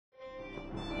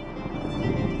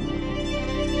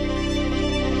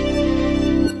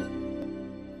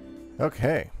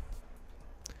Okay,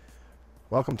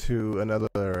 welcome to another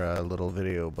little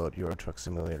video about Euro Truck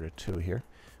Simulator 2 here.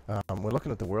 We're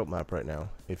looking at the world map right now.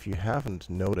 If you haven't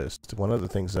noticed, one of the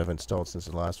things I've installed since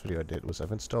the last video I did was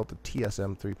I've installed the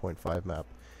TSM 3.5 map.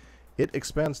 It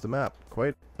expands the map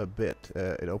quite a bit.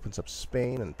 It opens up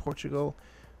Spain and Portugal,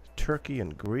 Turkey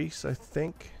and Greece, I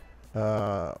think,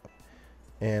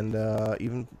 and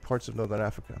even parts of Northern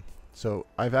Africa. So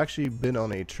I've actually been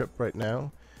on a trip right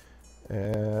now.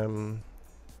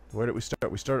 Where did we start?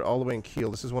 We started all the way in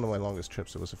Kiel. This is one of my longest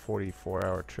trips. It was a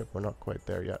 44-hour trip. We're not quite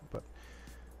there yet, but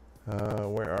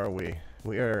where are we?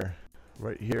 We are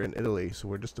right here in Italy, so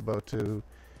we're just about to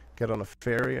get on a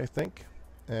ferry, I think,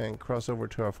 and cross over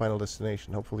to our final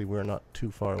destination. Hopefully we're not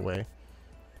too far away.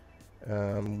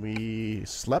 We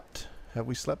slept. Have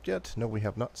we slept yet? No, we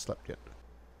have not slept yet.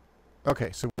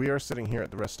 Okay, so we are sitting here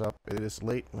at the rest stop. It is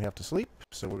late. We have to sleep,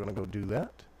 so we're going to go do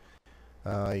that.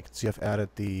 You can see I've added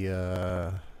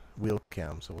the wheel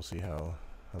cam, so we'll see how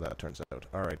that turns out.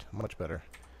 Alright, much better.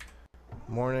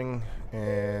 Morning,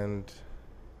 and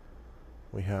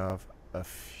we have a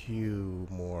few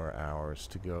more hours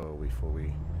to go before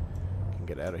we can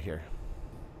get out of here.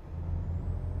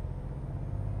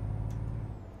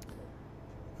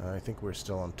 I think we're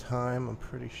still on time, I'm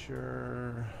pretty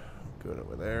sure. Good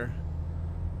over there.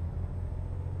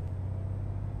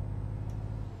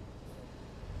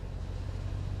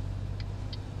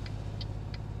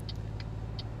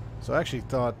 So I actually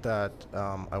thought that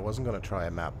I wasn't going to try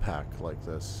a map pack like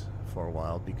this for a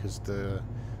while because the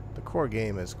core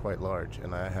game is quite large,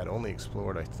 and I had only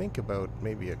explored, I think, about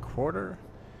maybe a quarter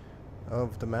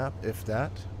of the map, if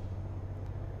that.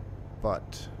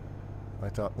 But I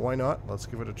thought, why not? Let's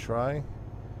give it a try.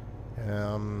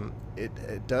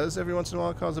 It does every once in a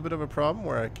while cause a bit of a problem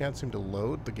where I can't seem to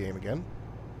load the game again,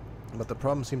 but the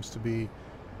problem seems to be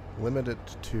limited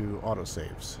to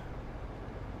autosaves.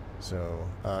 So,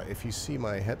 if you see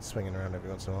my head swinging around every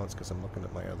once in a while, it's because I'm looking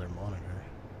at my other monitor,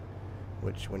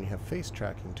 which, when you have face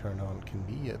tracking turned on, can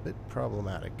be a bit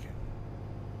problematic.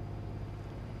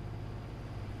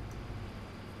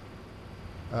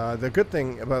 The good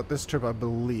thing about this trip, I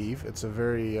believe, it's a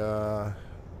very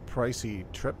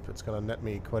pricey trip. It's going to net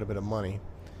me quite a bit of money,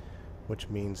 which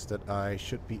means that I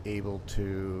should be able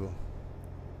to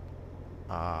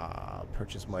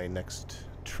purchase my next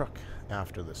truck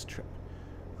after this trip.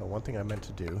 One thing I meant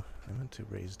to do, I meant to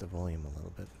raise the volume a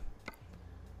little bit.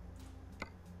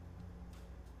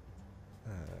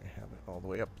 I have it all the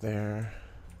way up there.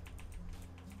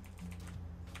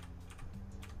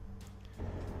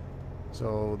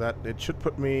 So that it should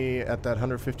put me at that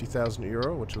 150,000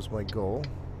 euro, which was my goal.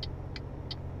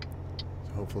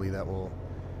 So hopefully that will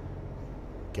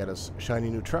get us a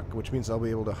shiny new truck, which means I'll be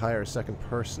able to hire a second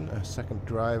person, a second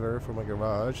driver for my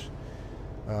garage.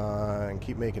 And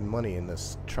keep making money in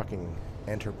this trucking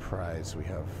enterprise we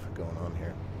have going on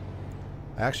here.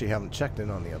 I actually haven't checked in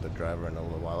on the other driver in a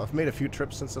little while. I've made a few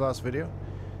trips since the last video.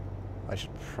 I should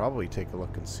probably take a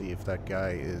look and see if that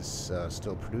guy is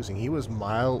still producing. He was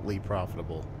mildly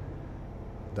profitable.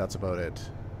 That's about it.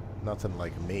 Nothing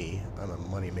like me. I'm a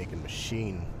money-making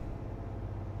machine.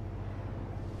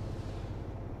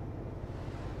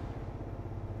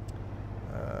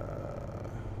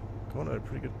 Going at a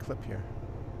pretty good clip here.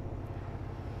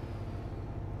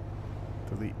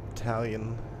 For the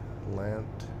Italian land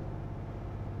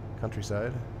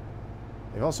countryside.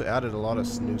 They've also added a lot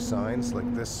of new signs,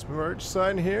 like this merge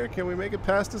sign here. Can we make it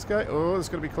past this guy? Oh, it's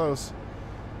going to be close.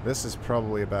 This is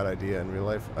probably a bad idea in real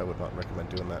life. I would not recommend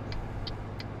doing that.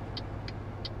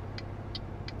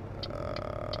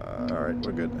 Alright,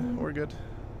 we're good. We're good.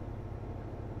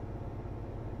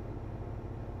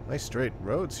 Nice straight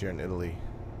roads here in Italy.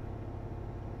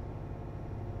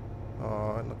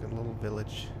 Oh, and look at a little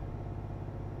village.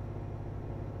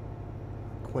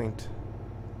 Quaint.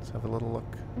 Let's have a little look.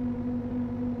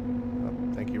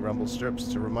 Oh, thank you, rumble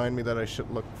strips, to remind me that I should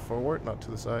look forward, not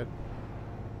to the side.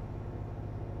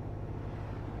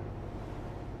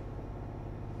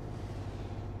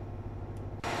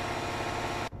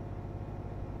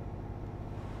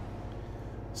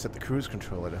 Set the cruise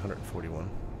control at 141.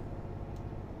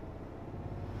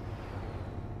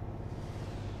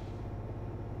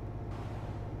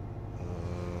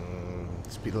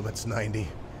 Speed limit's 90.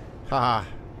 Haha.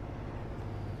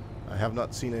 I have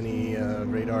not seen any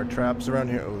radar traps around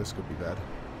here. Oh, this could be bad.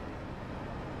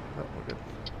 Oh, we're good.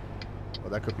 Oh,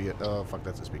 that could be it. Oh, fuck,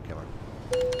 that's a speed camera.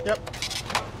 Yep.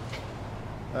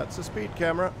 That's a speed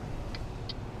camera.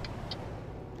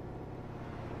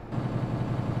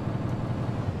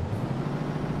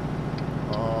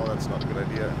 Oh, that's not a good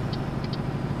idea.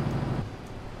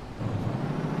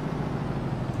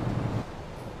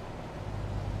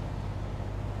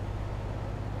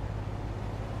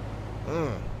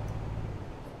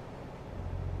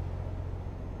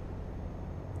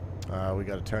 We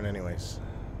got to turn anyways.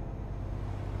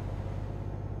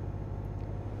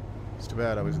 It's too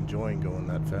bad I was enjoying going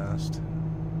that fast.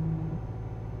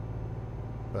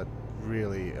 But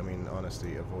really, I mean,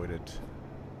 honestly, avoided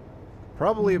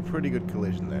probably a pretty good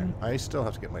collision there. I still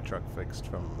have to get my truck fixed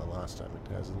from the last time.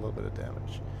 It has a little bit of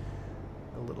damage.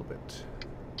 A little bit.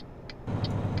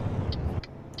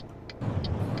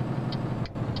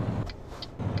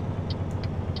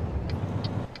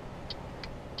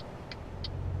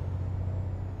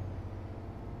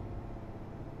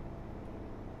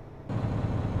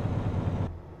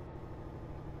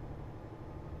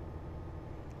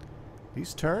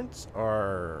 These turns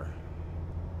are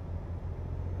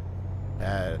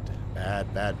bad,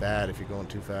 bad, bad, bad if you're going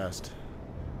too fast.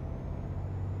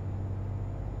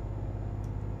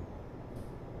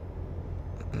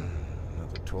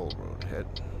 Another toll road ahead.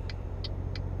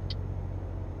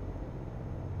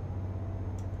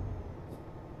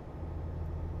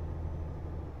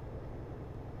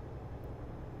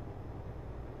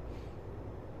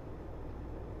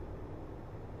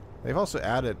 They've also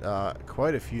added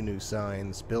quite a few new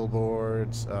signs,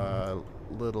 billboards,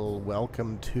 little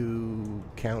welcome to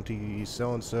county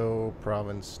so-and-so,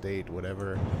 province, state,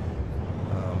 whatever.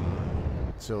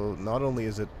 So not only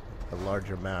is it a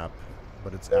larger map,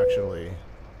 but it's actually...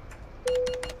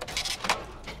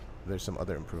 there's some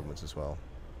other improvements as well.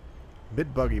 A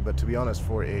bit buggy, but to be honest,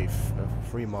 for a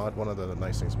free mod, one of the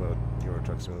nice things about Euro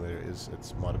Truck Simulator is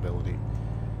its modability.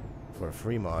 For a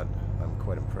free mod, I'm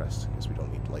quite impressed, because we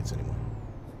don't need lights anymore.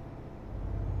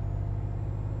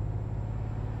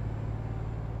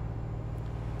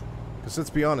 Because let's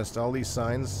be honest, all these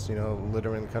signs, you know,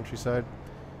 littering the countryside,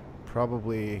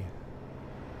 probably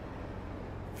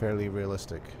fairly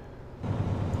realistic,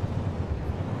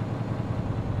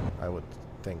 I would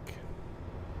think.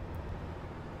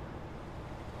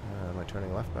 Am I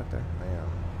turning left back there? I am.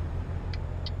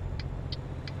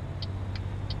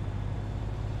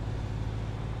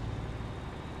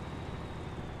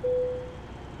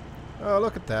 Oh,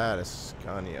 look at that. A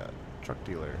Scania truck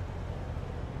dealer.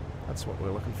 That's what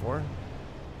we're looking for.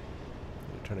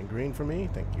 You're turning green for me.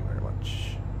 Thank you very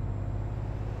much.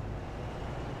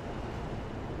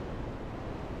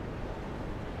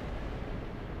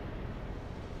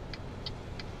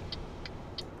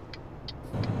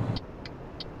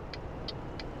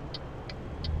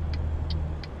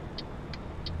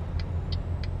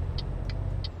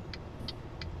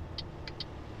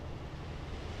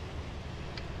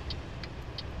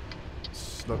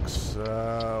 Looks,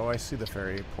 oh, I see the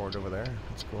ferry port over there.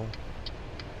 That's cool.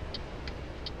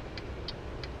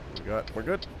 We're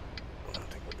good. I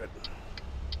think we're good.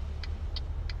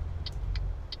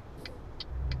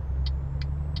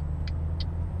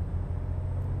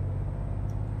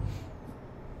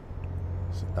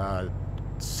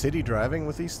 City driving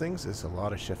with these things is a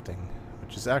lot of shifting,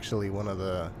 which is actually one of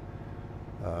the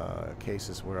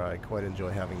cases where I quite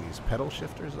enjoy having these pedal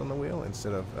shifters on the wheel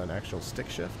instead of an actual stick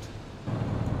shift.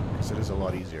 It is a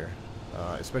lot easier,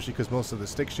 especially because most of the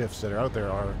stick shifts that are out there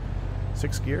are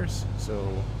 6 gears. So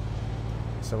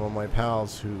some of my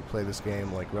pals who play this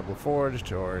game, like Rebel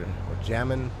Forged or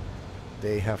Jammin',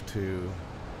 they have to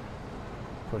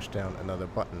push down another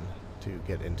button to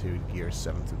get into gears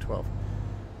 7 through 12.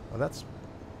 Well, that's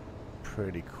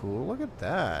pretty cool. Look at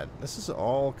that. This is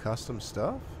all custom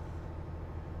stuff.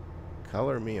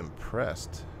 Color me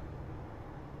impressed.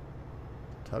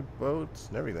 Tugboats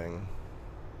and everything.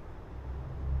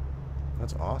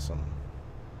 That's awesome.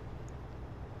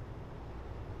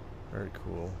 Very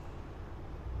cool.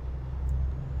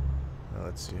 Now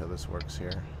let's see how this works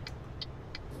here.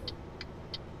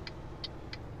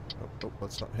 Oh,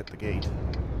 let's not hit the gate.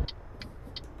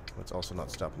 Let's also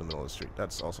not stop in the middle of the street.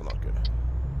 That's also not good.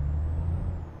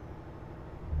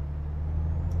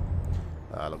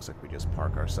 Looks like we just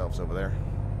park ourselves over there.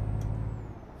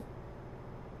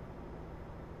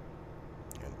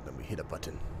 And then we hit a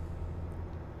button.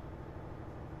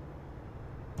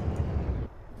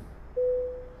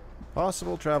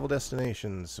 Possible travel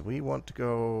destinations. We want to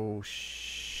go...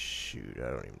 Shoot, I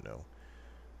don't even know.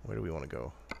 Where do we want to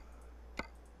go?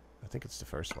 I think it's the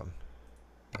first one.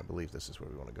 I believe this is where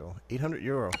we want to go. 800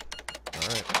 euro.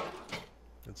 Alright.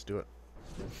 Let's do it.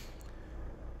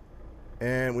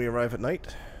 And we arrive at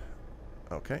night.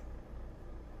 Okay.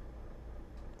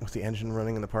 With the engine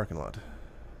running in the parking lot.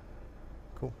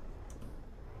 Cool.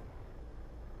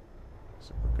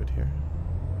 So we're good here.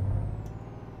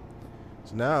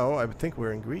 So now, I think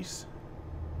we're in Greece.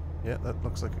 Yeah, that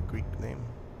looks like a Greek name.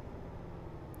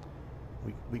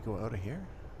 We go out of here?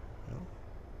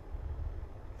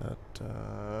 No?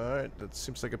 Alright, that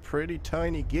seems like a pretty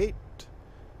tiny gate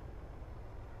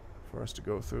for us to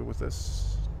go through with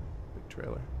this big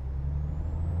trailer.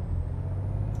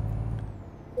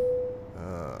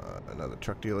 Another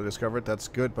truck dealer discovered. That's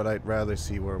good, but I'd rather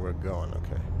see where we're going.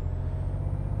 Okay.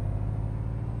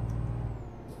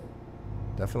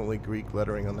 Definitely Greek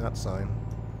lettering on that sign.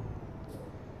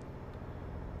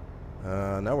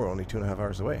 Now we're only 2.5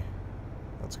 hours away.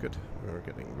 That's good. We're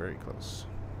getting very close.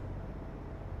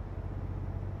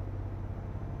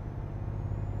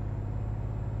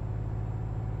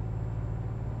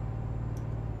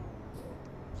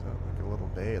 Is that like a little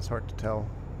bay? It's hard to tell.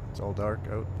 It's all dark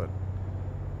out, but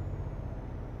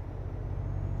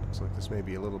looks like this may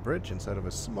be a little bridge inside of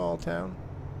a small town.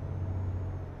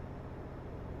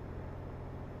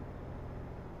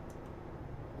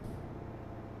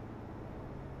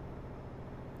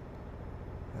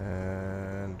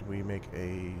 And we make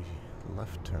a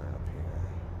left turn up here,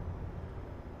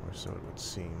 or so it would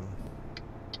seem.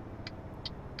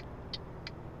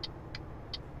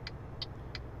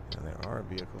 And there are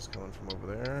vehicles coming from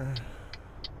over there.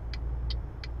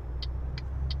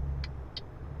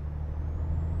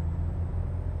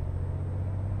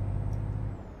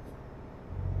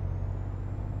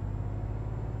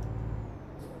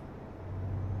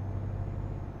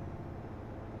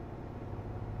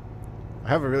 I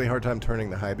have a really hard time turning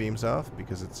the high beams off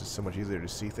because it's just so much easier to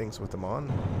see things with them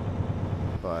on.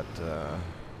 But I'm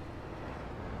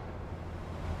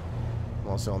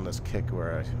also on this kick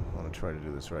where I want to try to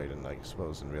do this right, and I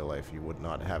suppose in real life you would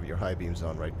not have your high beams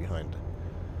on right behind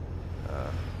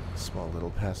small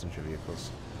little passenger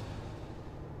vehicles.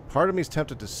 Part of me is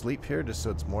tempted to sleep here just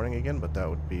so it's morning again, but that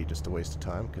would be just a waste of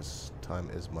time because time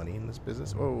is money in this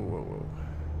business. Whoa, whoa, whoa.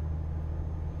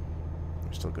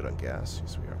 We're still good on gas.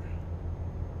 Yes, we are.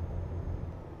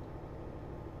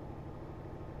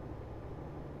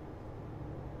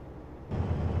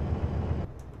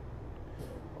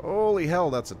 Holy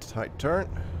hell, that's a tight turn.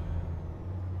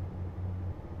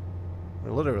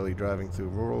 We're literally driving through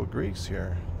rural Greece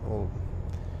here. Old,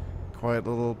 quiet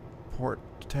little port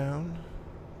town.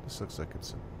 This looks like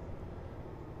it's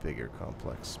a bigger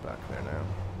complex back there now.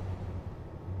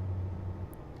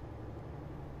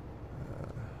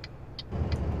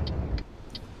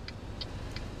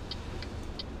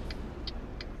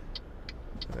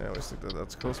 I always think that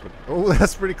that's close, but oh,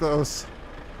 that's pretty close.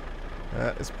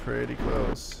 That is pretty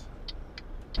close.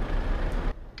 You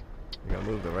gotta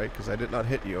move though, right? Because I did not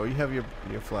hit you. Oh, you have your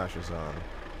flashes on.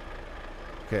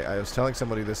 Okay, I was telling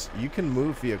somebody this. You can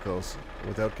move vehicles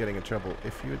without getting in trouble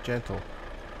if you're gentle.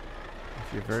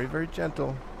 If you're very, very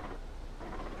gentle.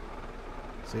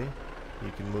 See?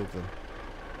 You can move them.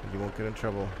 And you won't get in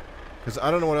trouble. Because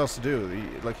I don't know what else to do.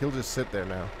 Like, he'll just sit there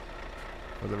now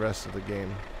for the rest of the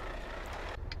game.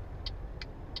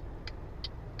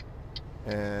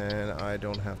 And I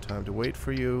don't have time to wait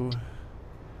for you.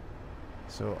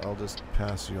 So I'll just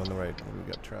pass you on the right. We've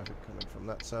got traffic coming from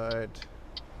that side.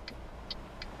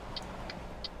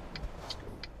 Let's go.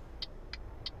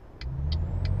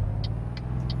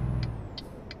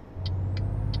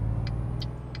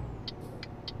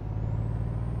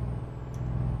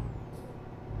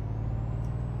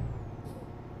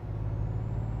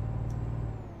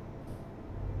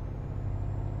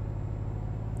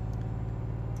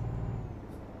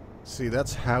 See,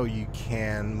 that's how you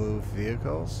can move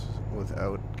vehicles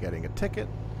without getting a ticket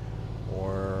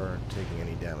or taking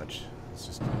any damage. It's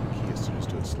just, the key is to just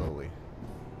do it slowly.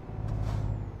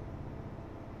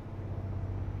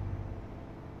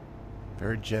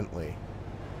 Very gently.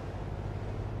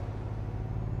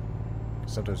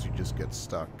 Sometimes you just get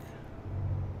stuck.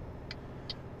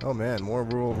 Oh man, more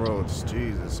rural roads.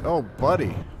 Jesus. Oh, buddy.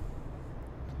 You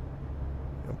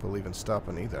don't believe in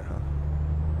stopping either, huh?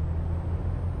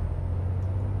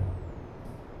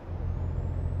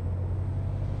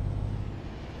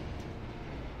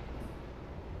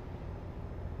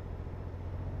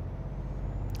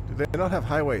 They don't have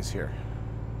highways here.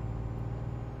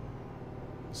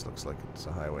 This looks like it's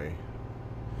a highway.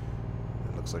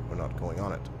 It looks like we're not going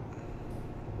on it.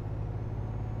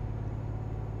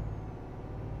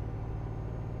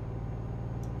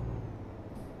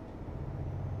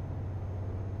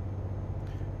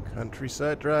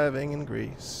 Countryside driving in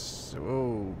Greece.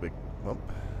 Oh, big bump.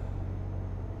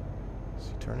 Is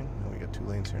he turning? Oh, we got 2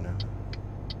 lanes here now.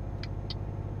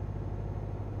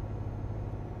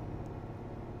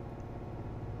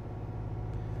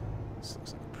 This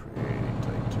looks like a pretty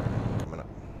tight turn coming up.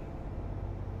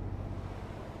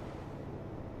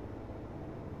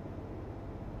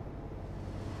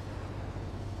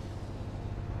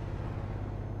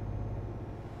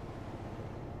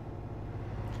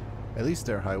 At least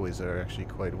their highways are actually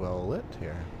quite well lit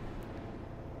here.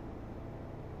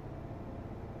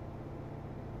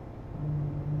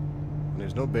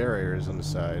 there's no barriers on the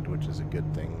side, which is a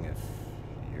good thing if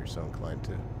you're so inclined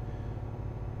to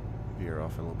veer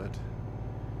off a little bit.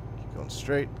 Keep going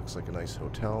straight. Looks like a nice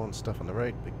hotel and stuff on the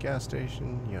right. Big gas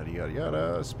station. Yada yada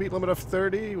yada. Speed limit of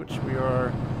 30, which we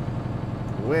are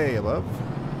way above.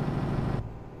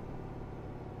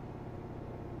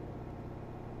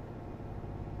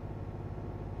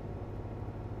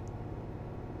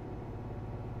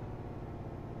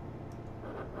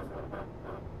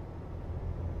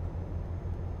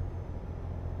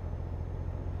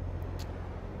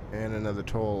 And another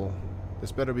toll.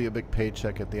 This better be a big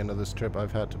paycheck at the end of this trip.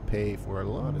 I've had to pay for a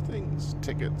lot of things.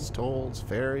 Tickets, tolls,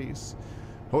 ferries,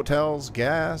 hotels,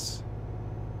 gas.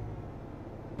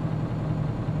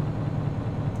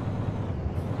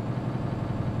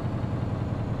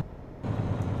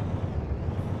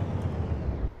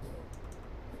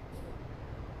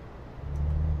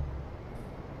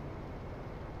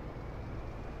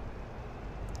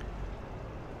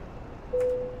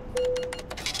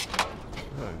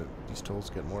 These tolls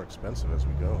get more expensive as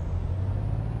we go.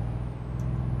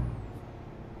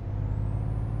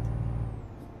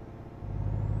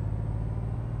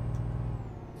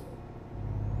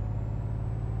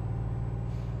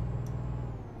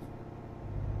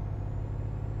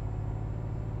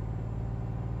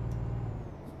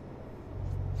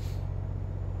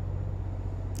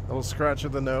 A little scratch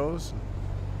of the nose.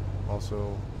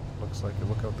 Also looks like a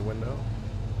look out the window.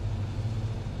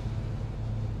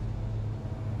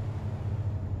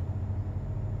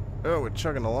 Oh, we're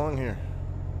chugging along here.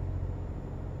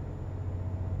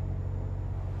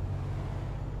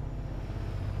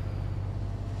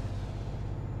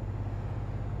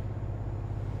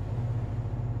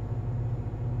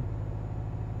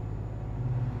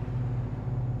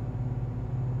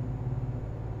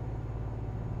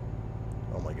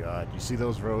 Oh my God, you see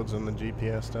those roads on the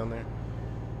GPS down there?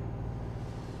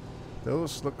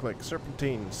 Those look like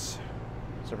serpentines.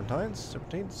 Serpentines?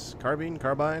 Serpentines? Carbine?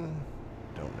 Carbine?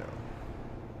 Don't know.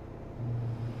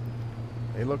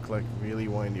 They look like really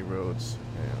windy roads.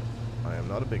 Yeah, I am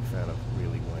not a big fan of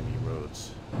really windy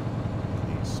roads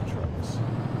in these trucks.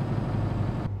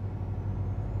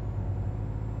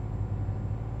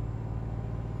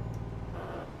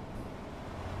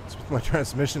 It's with my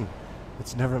transmission.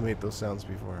 It's never made those sounds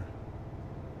before.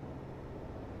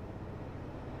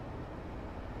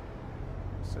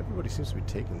 So everybody seems to be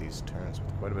taking these turns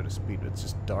with quite a bit of speed. It's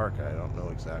just dark. I don't know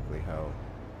exactly how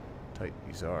tight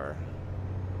these are.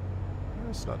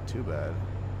 It's not too bad.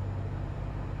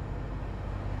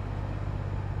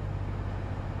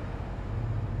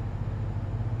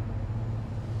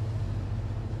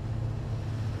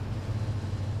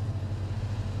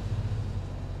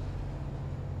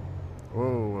 Whoa,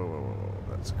 whoa, whoa, whoa.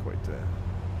 That's quite the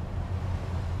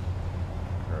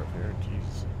curve here.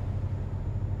 Jeez.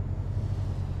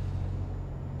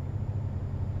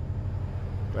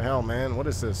 What the hell, man? What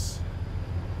is this?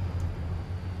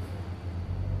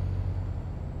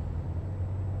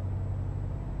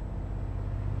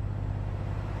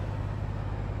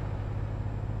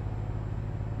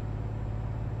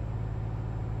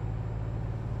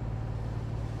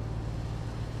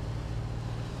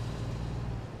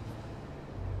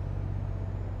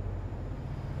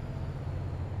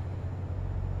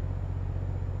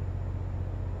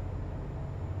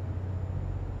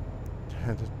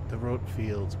 The road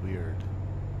feels weird.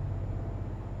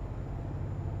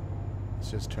 Let's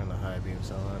just turn the high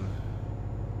beams on.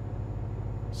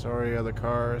 Sorry, other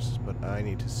cars, but I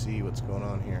need to see what's going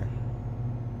on here.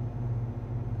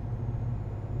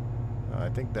 I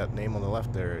think that name on the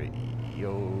left there,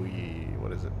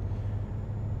 what is it?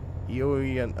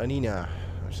 Ioannina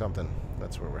or something.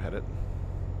 That's where we're headed.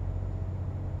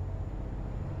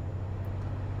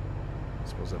 I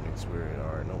suppose that means we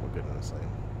are no, we're good in this lane.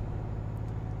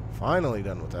 Finally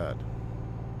done with that.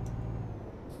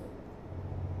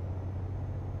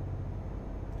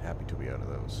 Happy to be out of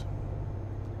those.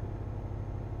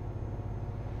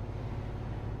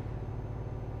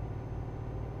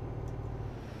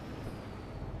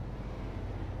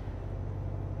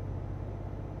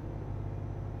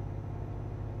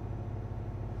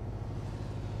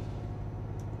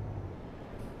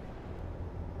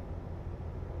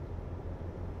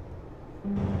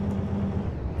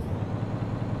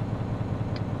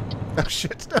 Oh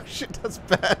shit, oh shit, that's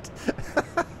bad.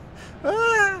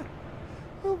 Ah!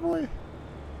 Oh boy.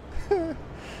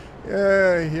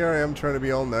 Yeah, here I am trying to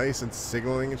be all nice and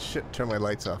signaling and shit. Turn my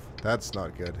lights off. That's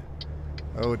not good.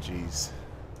 Oh jeez.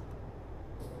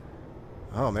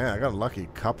 Oh man, I got lucky a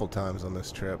couple times on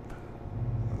this trip.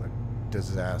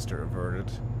 Disaster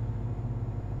averted.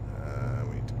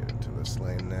 We need to get into this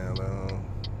lane now though.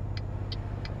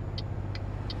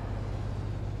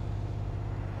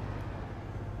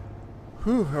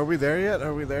 Whew, are we there yet?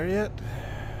 Are we there yet?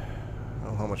 I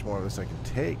don't know how much more of this I can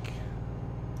take.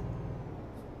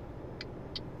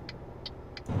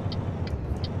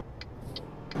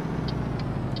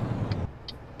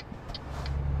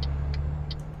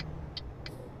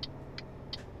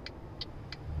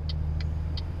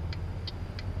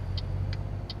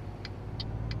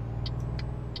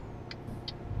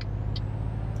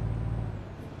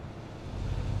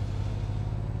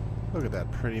 Look at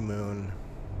that pretty moon.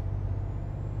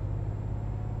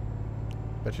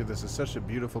 Bet you this is such a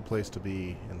beautiful place to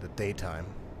be in the daytime.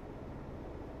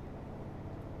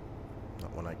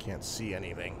 Not when I can't see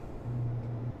anything.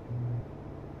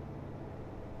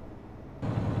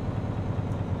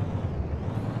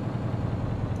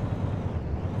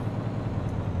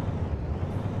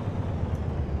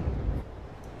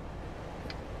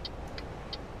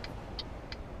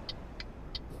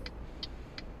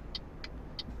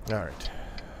 Alright.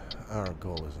 Our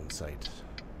goal is in sight.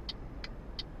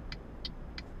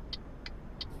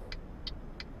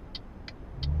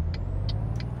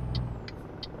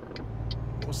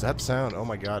 What was that sound? Oh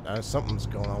my god, something's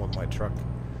going on with my truck.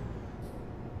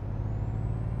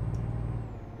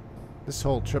 This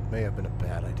whole trip may have been a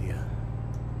bad idea.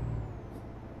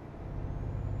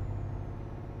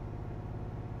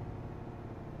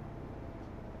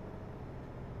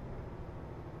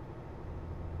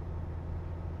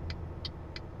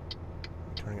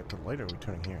 Turning it to the light, or are we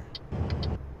turning here?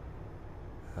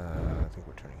 I think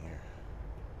we're turning here.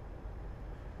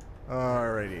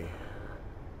 Alrighty.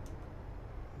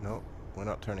 No, we're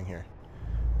not turning here.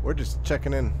 We're just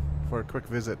checking in for a quick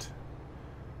visit.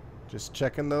 Just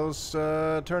checking those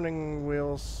turning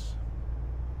wheels.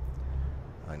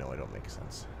 I know I don't make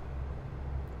sense.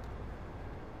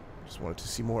 Just wanted to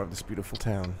see more of this beautiful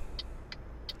town.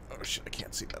 Oh shit, I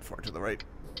can't see that far to the right.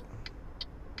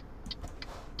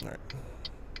 Alright.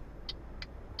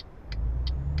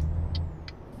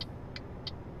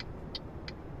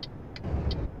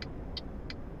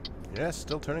 Yes,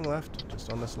 still turning left, just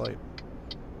on this light.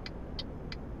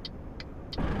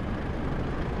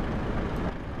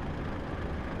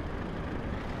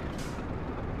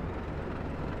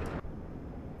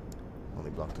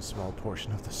 Only blocked a small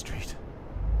portion of the street.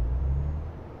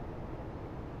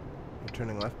 You're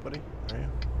turning left, buddy? Are you?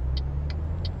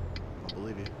 I'll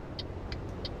believe you.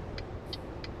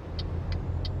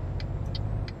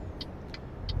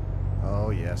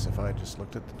 Oh yes, if I just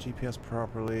looked at the GPS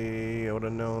properly, I would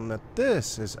have known that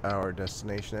this is our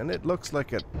destination, and it looks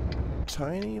like a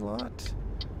tiny lot.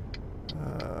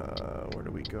 Where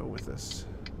do we go with this?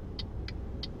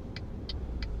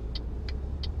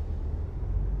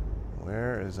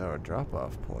 Where is our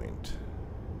drop-off point?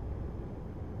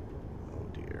 Oh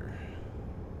dear.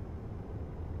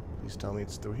 Please tell me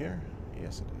it's through here.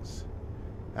 Yes, it is.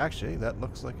 Actually, that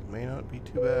looks like it may not be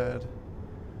too bad.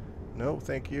 No,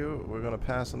 thank you. We're going to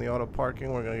pass on the auto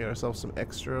parking. We're going to get ourselves some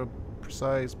extra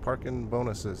precise parking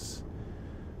bonuses.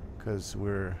 Because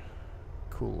we're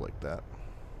cool like that.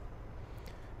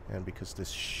 And because this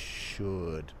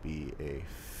should be a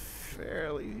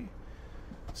fairly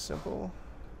simple...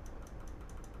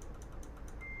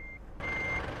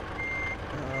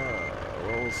 well,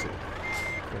 we'll see.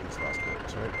 Famous last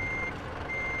words, right?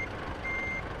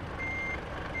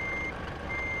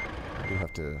 I do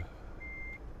have to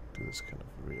do this kind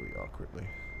of really awkwardly.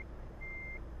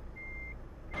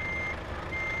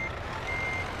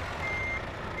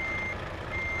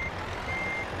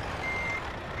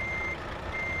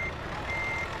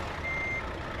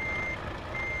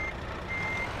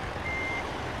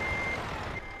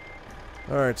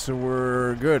 Alright, so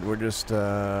we're good. We're just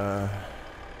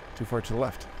too far to the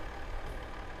left.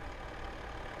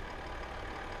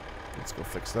 Let's go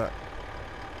fix that.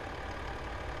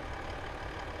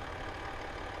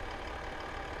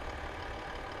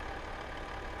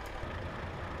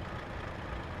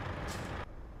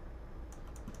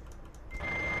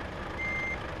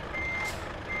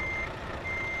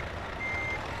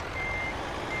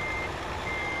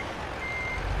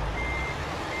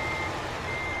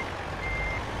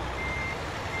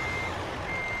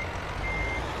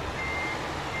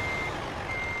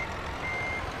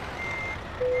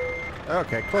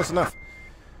 Okay, close enough.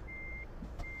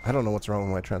 I don't know what's wrong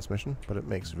with my transmission, but it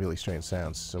makes really strange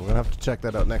sounds, so we're gonna have to check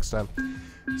that out next time.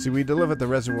 See, we delivered the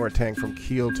reservoir tank from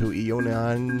Kiel to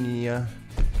Ioannina,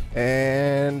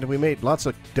 and we made lots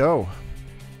of dough.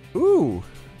 Ooh!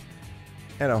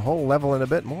 And a whole level and a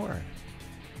bit more.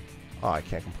 Oh, I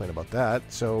can't complain about that.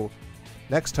 So,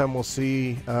 next time we'll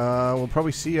see, we'll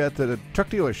probably see you at the truck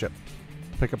dealership.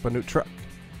 Pick up a new truck.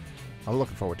 I'm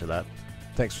looking forward to that.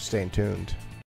 Thanks for staying tuned.